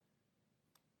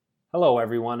Hello,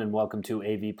 everyone, and welcome to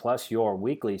AV Plus, your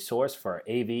weekly source for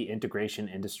AV integration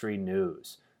industry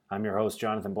news. I'm your host,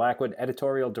 Jonathan Blackwood,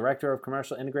 editorial director of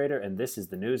Commercial Integrator, and this is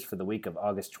the news for the week of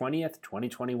August 20th,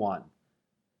 2021.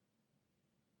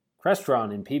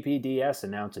 Crestron and PPDS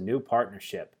announced a new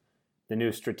partnership. The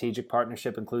new strategic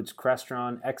partnership includes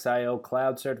Crestron XIO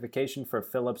Cloud certification for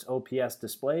Philips OPS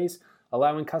displays,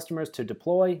 allowing customers to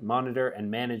deploy, monitor, and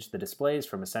manage the displays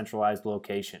from a centralized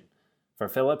location. For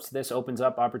Philips, this opens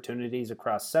up opportunities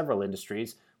across several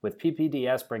industries, with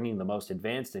PPDS bringing the most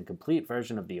advanced and complete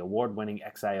version of the award-winning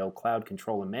XIO Cloud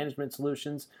control and management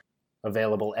solutions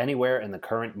available anywhere in the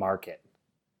current market.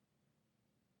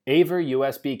 AVer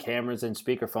USB cameras and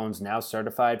speakerphones now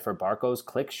certified for Barco's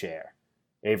ClickShare.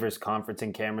 AVer's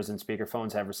conferencing cameras and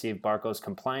speakerphones have received Barco's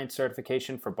compliance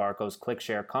certification for Barco's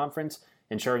ClickShare conference,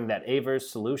 ensuring that AVer's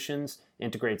solutions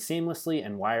integrate seamlessly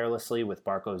and wirelessly with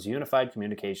Barco's unified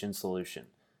communication solution.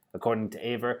 According to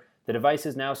AVer, the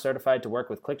devices now certified to work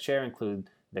with ClickShare include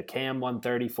the Cam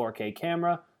 130 4K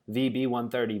camera, VB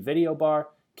 130 video bar,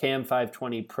 Cam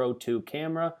 520 Pro 2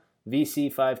 camera, VC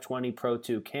 520 Pro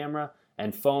 2 camera,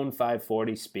 and Phone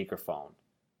 540 speakerphone.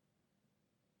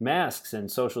 Masks and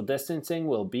social distancing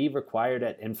will be required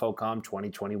at InfoComm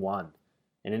 2021.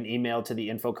 In an email to the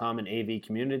InfoComm and AV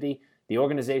community, the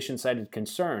organization cited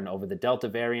concern over the Delta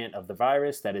variant of the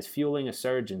virus that is fueling a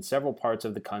surge in several parts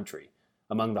of the country.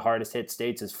 Among the hardest hit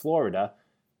states is Florida,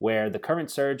 where the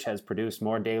current surge has produced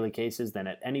more daily cases than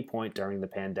at any point during the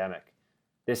pandemic.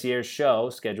 This year's show,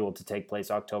 scheduled to take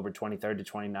place October 23rd to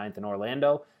 29th in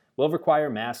Orlando, will require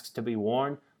masks to be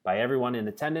worn by everyone in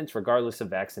attendance regardless of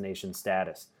vaccination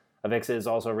status. Avixa is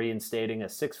also reinstating a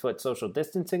 6-foot social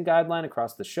distancing guideline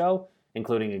across the show,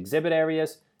 including exhibit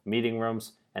areas, meeting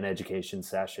rooms, and education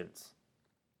sessions.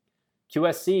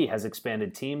 QSC has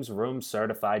expanded Teams Room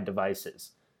certified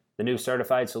devices. The new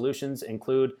certified solutions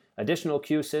include additional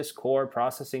QSys core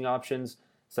processing options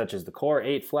such as the Core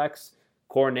 8 Flex,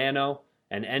 Core Nano,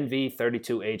 and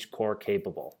NV32H Core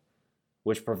Capable,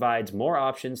 which provides more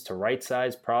options to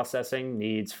right-size processing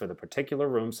needs for the particular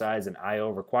room size and I/O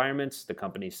requirements, the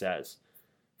company says.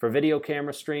 For video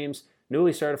camera streams,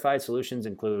 newly certified solutions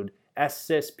include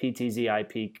SSYS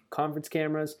PTZ-IP conference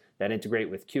cameras that integrate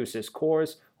with QSys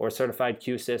cores or certified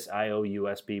QSys I/O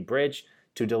USB bridge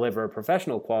to deliver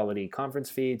professional quality conference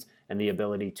feeds and the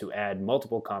ability to add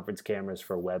multiple conference cameras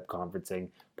for web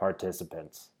conferencing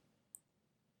participants.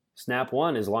 Snap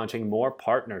One is launching more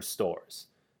partner stores.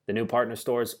 The new partner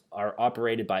stores are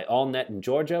operated by AllNet in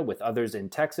Georgia, with others in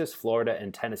Texas, Florida,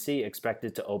 and Tennessee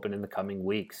expected to open in the coming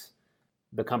weeks.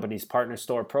 The company's partner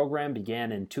store program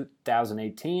began in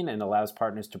 2018 and allows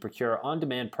partners to procure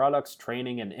on-demand products,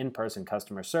 training, and in-person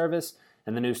customer service,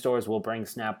 and the new stores will bring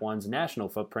Snap One's national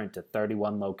footprint to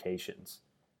 31 locations.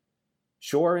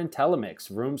 Shure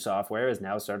Intellimix Room software is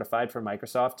now certified for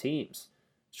Microsoft Teams.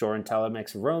 Shure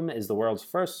Intellimix Room is the world's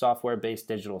first software-based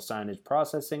digital signage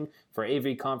processing for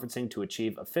AV conferencing to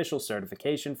achieve official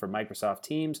certification for Microsoft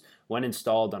Teams when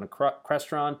installed on a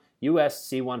Crestron US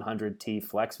C100T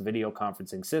Flex video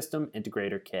conferencing system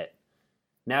integrator kit.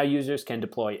 Now users can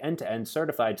deploy end-to-end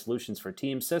certified solutions for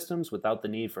Teams systems without the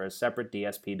need for a separate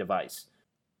DSP device.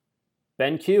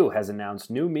 BenQ has announced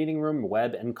new meeting room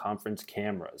web and conference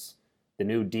cameras. The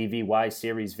new DVY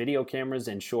series video cameras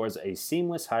ensures a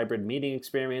seamless hybrid meeting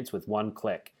experience with one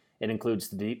click. It includes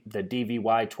the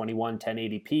DVY 21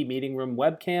 1080p meeting room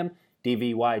webcam,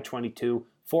 DVY 22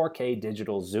 4K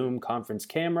digital Zoom conference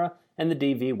camera, and the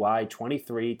DVY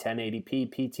 23 1080p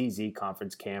PTZ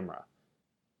conference camera.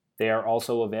 They are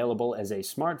also available as a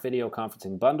smart video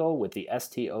conferencing bundle with the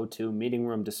ST02 meeting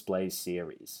room display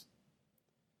series.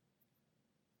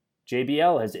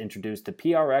 JBL has introduced the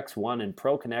PRX1 and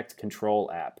ProConnect Control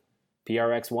app.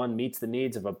 PRX1 meets the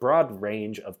needs of a broad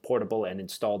range of portable and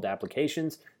installed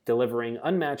applications, delivering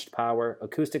unmatched power,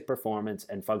 acoustic performance,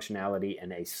 and functionality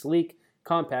in a sleek,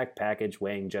 compact package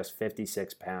weighing just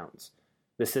 56 pounds.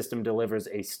 The system delivers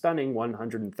a stunning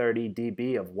 130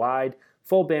 dB of wide,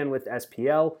 full bandwidth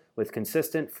SPL with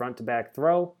consistent front-to-back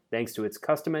throw thanks to its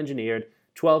custom-engineered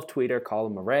 12-tweeter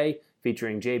column array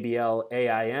featuring JBL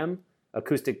AIM,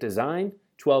 acoustic design,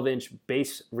 12-inch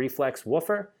bass reflex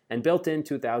woofer, and built-in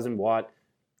 2,000-watt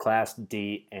Class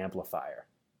D amplifier.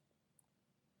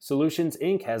 Solutions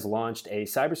Inc. has launched a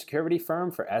cybersecurity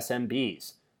firm for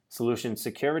SMBs. Solutions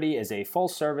Security is a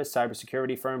full-service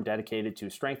cybersecurity firm dedicated to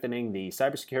strengthening the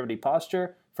cybersecurity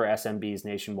posture for SMBs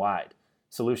nationwide.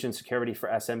 Solutions Security for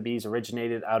SMBs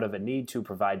originated out of a need to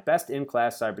provide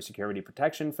best-in-class cybersecurity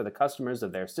protection for the customers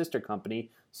of their sister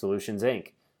company, Solutions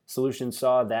Inc. Solutions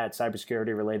saw that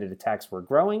cybersecurity-related attacks were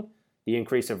growing, the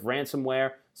increase of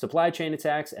ransomware, supply chain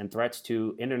attacks, and threats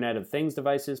to Internet of Things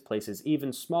devices places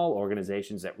even small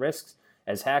organizations at risk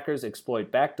as hackers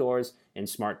exploit backdoors in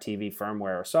smart TV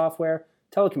firmware or software,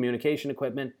 telecommunication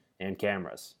equipment, and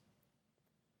cameras.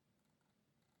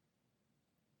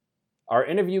 Our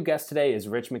interview guest today is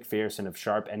Rich McPherson of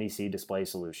Sharp NEC Display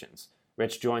Solutions.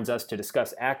 Rich joins us to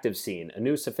discuss ActiveScene, a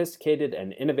new sophisticated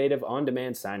and innovative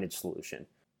on-demand signage solution.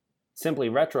 Simply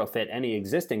retrofit any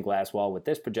existing glass wall with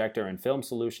this projector and film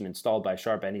solution installed by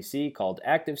Sharp NEC called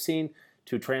ActiveScene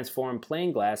to transform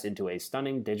plain glass into a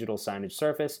stunning digital signage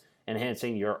surface,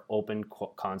 enhancing your open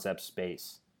concept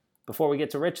space. Before we get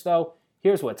to Rich, though,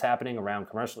 here's what's happening around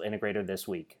Commercial Integrator this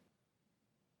week.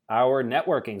 Our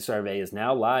networking survey is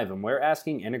now live, and we're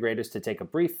asking integrators to take a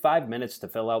brief 5 minutes to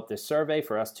fill out this survey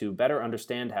for us to better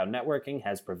understand how networking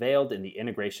has prevailed in the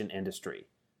integration industry.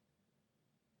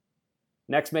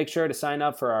 Next, make sure to sign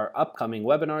up for our upcoming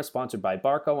webinar sponsored by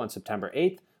Barco on September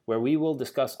 8th, where we will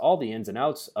discuss all the ins and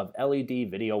outs of LED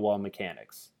video wall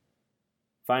mechanics.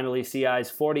 Finally, CI's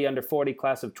 40 Under 40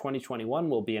 class of 2021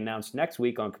 will be announced next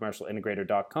week on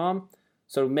commercialintegrator.com.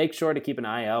 So make sure to keep an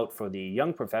eye out for the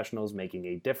young professionals making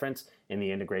a difference in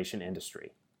the integration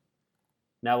industry.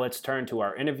 Now let's turn to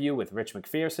our interview with Rich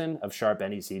McPherson of Sharp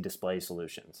NEC Display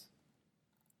Solutions.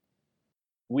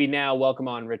 We now welcome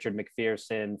on Richard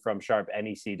McPherson from Sharp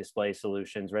NEC Display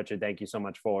Solutions. Richard, thank you so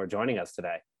much for joining us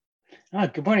today.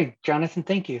 Good morning, Jonathan.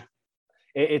 Thank you.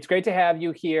 It's great to have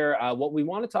you here. What we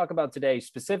want to talk about today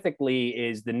specifically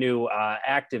is the new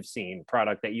ActiveScene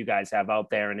product that you guys have out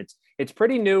there, and it's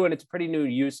pretty new, and it's a pretty new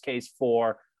use case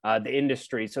for the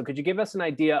industry. So could you give us an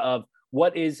idea of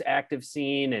what is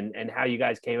ActiveScene and how you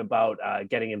guys came about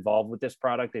getting involved with this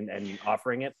product and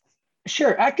offering it?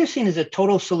 Sure. ActiveScene is a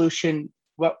total solution.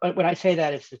 Well, when I say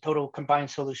that, it's the total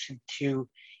combined solution to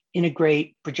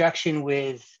integrate projection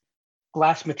with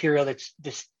glass material that's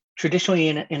just traditionally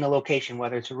in a location,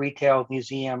 whether it's a retail,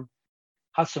 museum,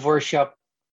 house of worship,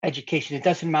 education. It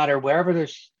doesn't matter. Wherever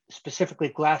there's specifically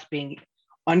glass being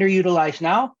underutilized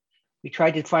now, we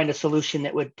tried to find a solution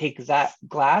that would take that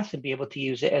glass and be able to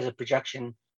use it as a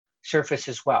projection surface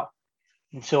as well.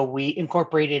 And so we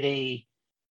incorporated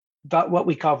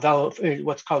what's called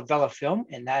Vela film,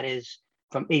 and that is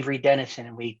from Avery Dennison.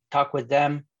 And we talked with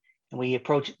them, and they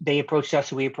approached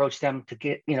us, and we approached them to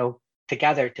get,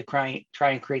 together to try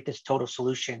and create this total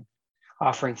solution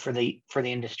offering for the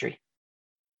industry.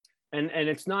 And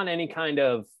it's not any kind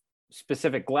of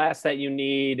specific glass that you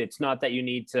need. It's not that you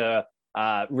need to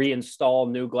reinstall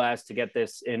new glass to get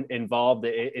this involved.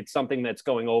 It's something that's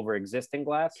going over existing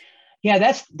glass. Yeah,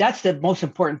 that's the most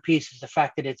important piece, is the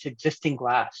fact that it's existing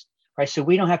glass, right? So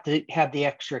we don't have to have the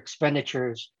extra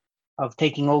expenditures of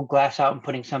taking old glass out and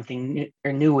putting something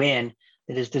new in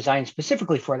that is designed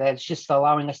specifically for that. It's just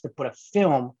allowing us to put a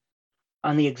film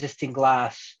on the existing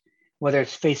glass, whether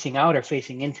it's facing out or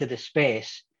facing into the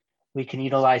space. We can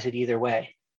utilize it either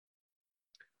way.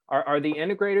 Are the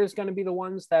integrators going to be the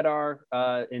ones that are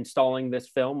installing this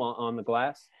film on the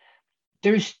glass?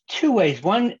 There's two ways.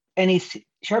 One,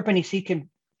 Sharp NEC can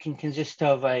consist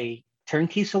of a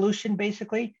turnkey solution,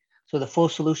 basically, so the full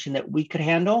solution that we could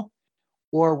handle,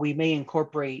 or we may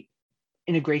incorporate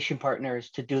integration partners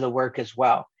to do the work as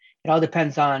well. It all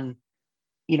depends on,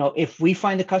 if we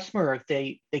find the customer or if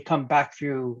they come back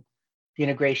through the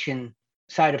integration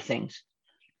side of things.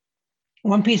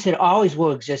 One piece that always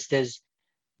will exist is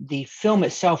the film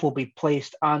itself will be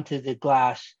placed onto the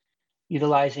glass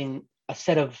utilizing a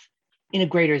set of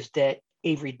integrators that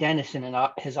Avery Dennison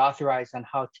has authorized on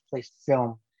how to place the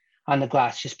film on the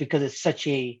glass, just because it's such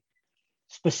a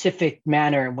specific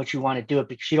manner in which you want to do it,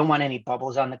 because you don't want any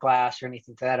bubbles on the glass or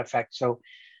anything to that effect. So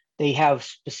they have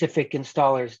specific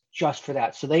installers just for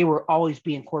that. So they will always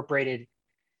be incorporated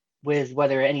with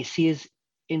whether NEC is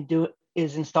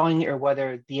installing it or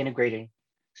whether the integrating,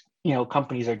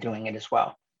 companies are doing it as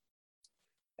well.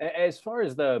 As far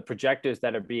as the projectors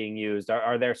that are being used,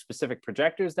 are there specific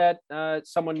projectors that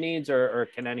someone needs, or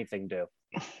can anything do?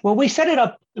 Well, we set it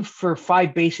up for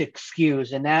 5 basic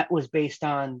SKUs, and that was based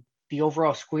on the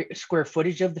overall square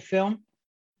footage of the film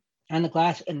on the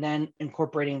glass, and then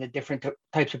incorporating the different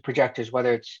types of projectors,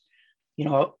 whether it's,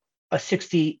 a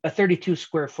 32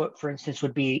 square foot, for instance,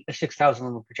 would be a 6,000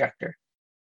 lumen projector.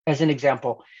 As an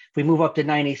example, if we move up to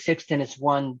 96, then it's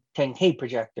one 10K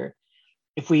projector.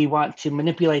 If we want to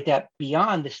manipulate that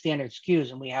beyond the standard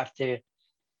SKUs and we have to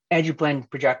edge blend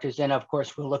projectors, then of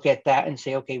course we'll look at that and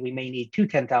say, okay, we may need 2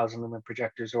 10,000 lumen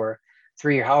projectors or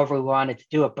 3, or however we wanted to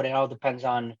do it, but it all depends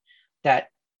on that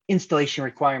installation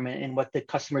requirement and what the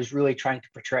customer is really trying to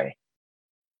portray.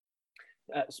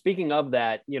 Speaking of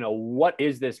that, what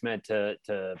is this meant to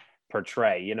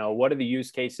portray? You know, what are the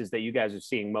use cases that you guys are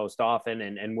seeing most often,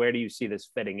 and where do you see this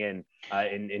fitting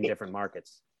in different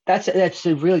markets? That's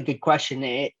a really good question.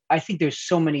 I think there's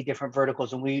so many different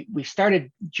verticals, and we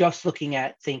started just looking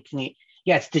at thinking,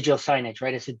 yeah, it's digital signage,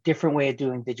 right? It's a different way of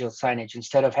doing digital signage.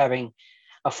 Instead of having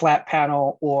a flat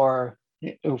panel or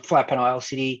flat panel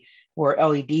LCD or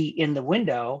LED in the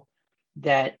window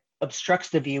that obstructs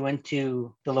the view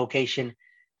into the location,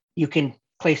 you can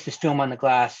place this film on the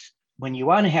glass. When you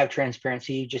want to have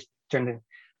transparency, you just turn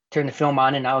the film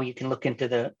on, and now you can look into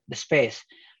the space.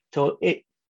 So it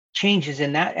changes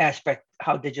in that aspect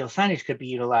how digital signage could be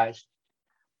utilized.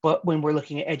 But when we're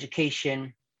looking at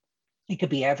education, it could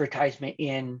be advertisement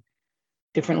in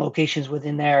different locations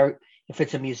within there. If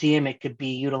it's a museum, it could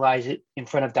be utilized in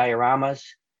front of dioramas.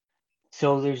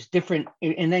 So there's different,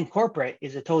 and then corporate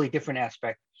is a totally different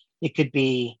aspect. It could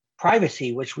be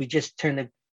privacy, which we just turn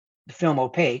the film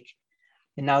opaque.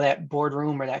 And now that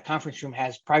boardroom or that conference room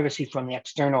has privacy from the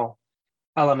external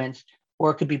elements,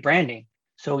 or it could be branding.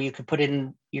 So you could put it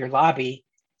in your lobby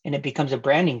and it becomes a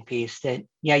branding piece that,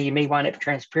 yeah, you may want it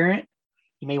transparent,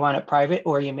 you may want it private,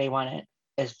 or you may want it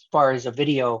as far as a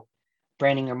video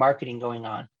branding or marketing going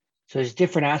on. So there's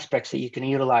different aspects that you can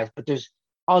utilize, but there's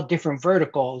all different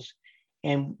verticals.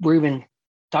 And we're even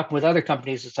talking with other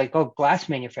companies. It's like, oh, glass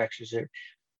manufacturers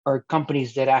or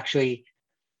companies that actually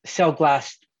sell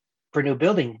glass for new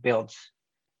building builds.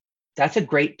 That's a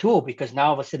great tool because now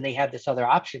all of a sudden they have this other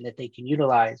option that they can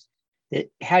utilize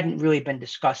that hadn't really been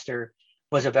discussed or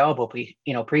was available,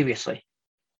 previously.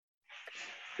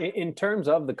 In terms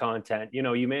of the content,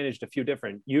 you managed a few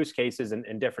different use cases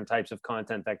and different types of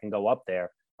content that can go up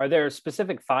there. Are there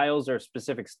specific files or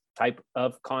specific type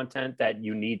of content that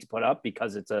you need to put up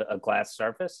because it's a glass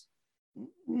surface?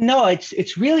 No,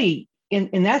 it's really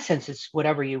in that sense, it's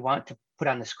whatever you want to put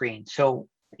on the screen. So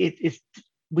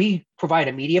we provide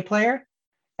a media player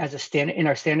as a standard in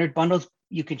our standard bundles.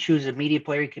 You can choose a media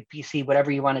player, you could PC,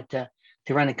 whatever you wanted to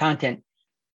run the content.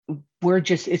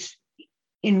 It's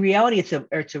in reality,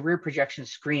 it's a rear projection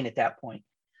screen at that point.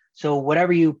 So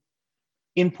whatever you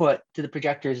input to the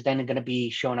projector is then going to be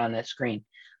shown on that screen.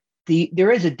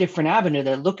 There is a different avenue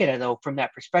to look at it though from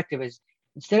that perspective is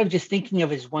instead of just thinking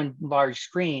of it as one large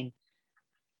screen,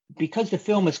 because the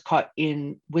film is cut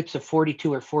in widths of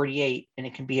 42 or 48 and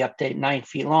it can be up to 9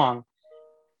 feet long,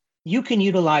 you can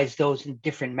utilize those in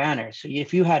different manners. So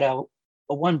if you had a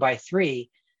 1x3,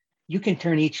 you can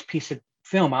turn each piece of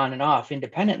film on and off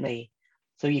independently.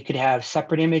 So you could have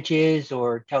separate images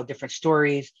or tell different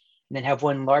stories and then have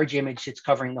one large image that's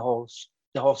covering the whole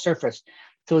surface.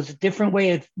 So it's a different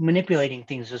way of manipulating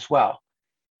things as well.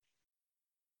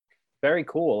 Very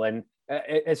cool. And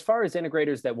as far as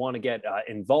integrators that want to get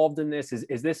involved in this,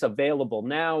 is this available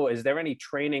now? Is there any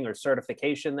training or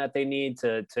certification that they need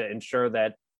to ensure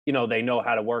that they know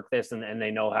how to work this and they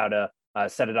know how to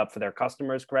set it up for their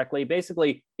customers correctly?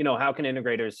 Basically, how can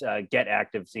integrators get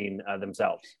ActiveScene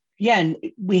themselves? Yeah, and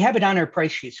we have it on our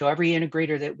price sheet. So every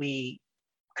integrator that we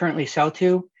currently sell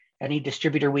to, any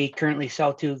distributor we currently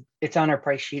sell to, it's on our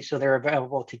price sheet, so they're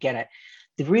available to get it.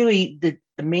 The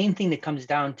main thing that comes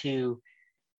down to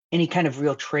any kind of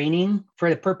real training for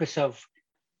the purpose of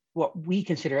what we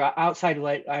consider outside of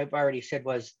what I've already said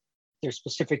was there's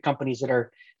specific companies that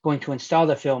are going to install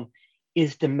the film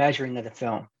is the measuring of the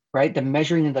film, right? The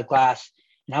measuring of the glass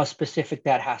and how specific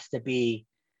that has to be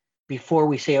before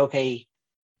we say, okay,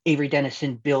 Avery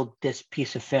Dennison build this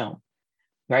piece of film,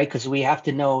 right? Because we have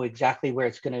to know exactly where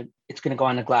it's gonna go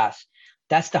on the glass.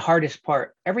 That's the hardest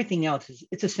part. Everything else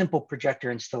it's a simple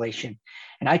projector installation.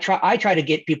 And I try to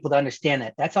get people to understand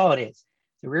that. That's all it is.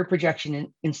 The rear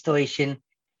projection installation,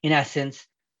 in essence,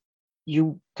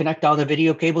 you connect all the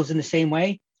video cables in the same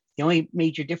way. The only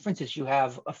major difference is you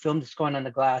have a film that's going on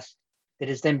the glass that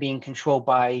is then being controlled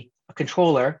by a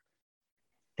controller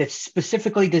that's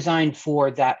specifically designed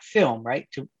for that film, right?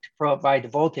 To provide the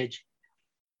voltage.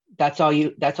 That's all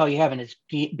you have, and it's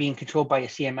being controlled by a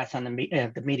CMS on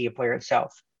the media player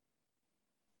itself.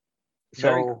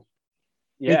 So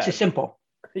it's just simple.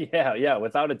 Yeah,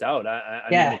 without a doubt. I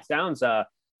mean,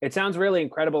 it sounds really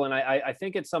incredible, and I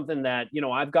think it's something that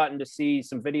I've gotten to see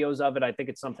some videos of it. I think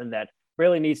it's something that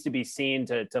really needs to be seen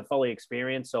to fully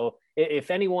experience. So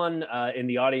if anyone in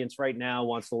the audience right now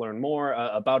wants to learn more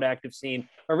about ActiveScene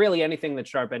or really anything that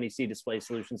Sharp NEC Display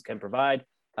Solutions can provide,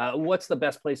 what's the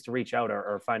best place to reach out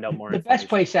or find out more? The best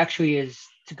place actually is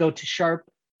to go to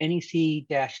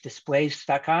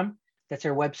sharpnec-displays.com. That's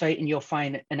our website, and you'll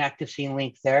find an ActiveScene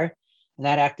link there. And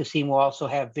that ActiveScene will also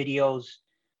have videos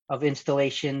of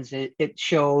installations, it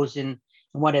shows and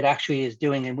what it actually is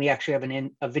doing. And we actually have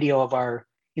a video of our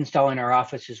install in our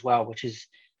office as well, which is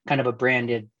kind of a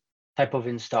branded type of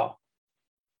install.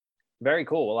 Very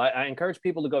cool. Well, I encourage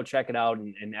people to go check it out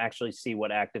and actually see what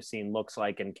ActiveScene looks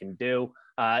like and can do.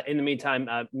 In the meantime,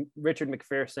 Richard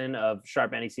McPherson of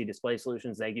Sharp NEC Display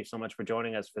Solutions, thank you so much for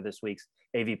joining us for this week's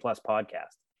AV Plus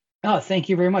podcast. Oh, thank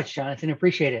you very much, Jonathan.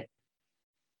 Appreciate it.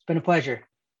 It's been a pleasure.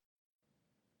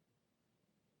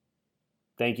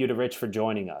 Thank you to Rich for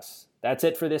joining us. That's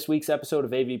it for this week's episode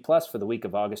of AV Plus for the week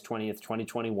of August 20th,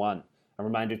 2021. A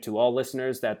reminder to all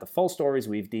listeners that the full stories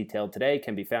we've detailed today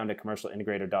can be found at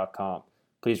commercialintegrator.com.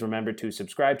 Please remember to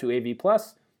subscribe to AV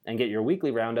Plus and get your weekly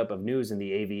roundup of news in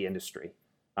the AV industry.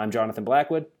 I'm Jonathan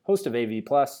Blackwood, host of AV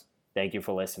Plus. Thank you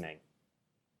for listening.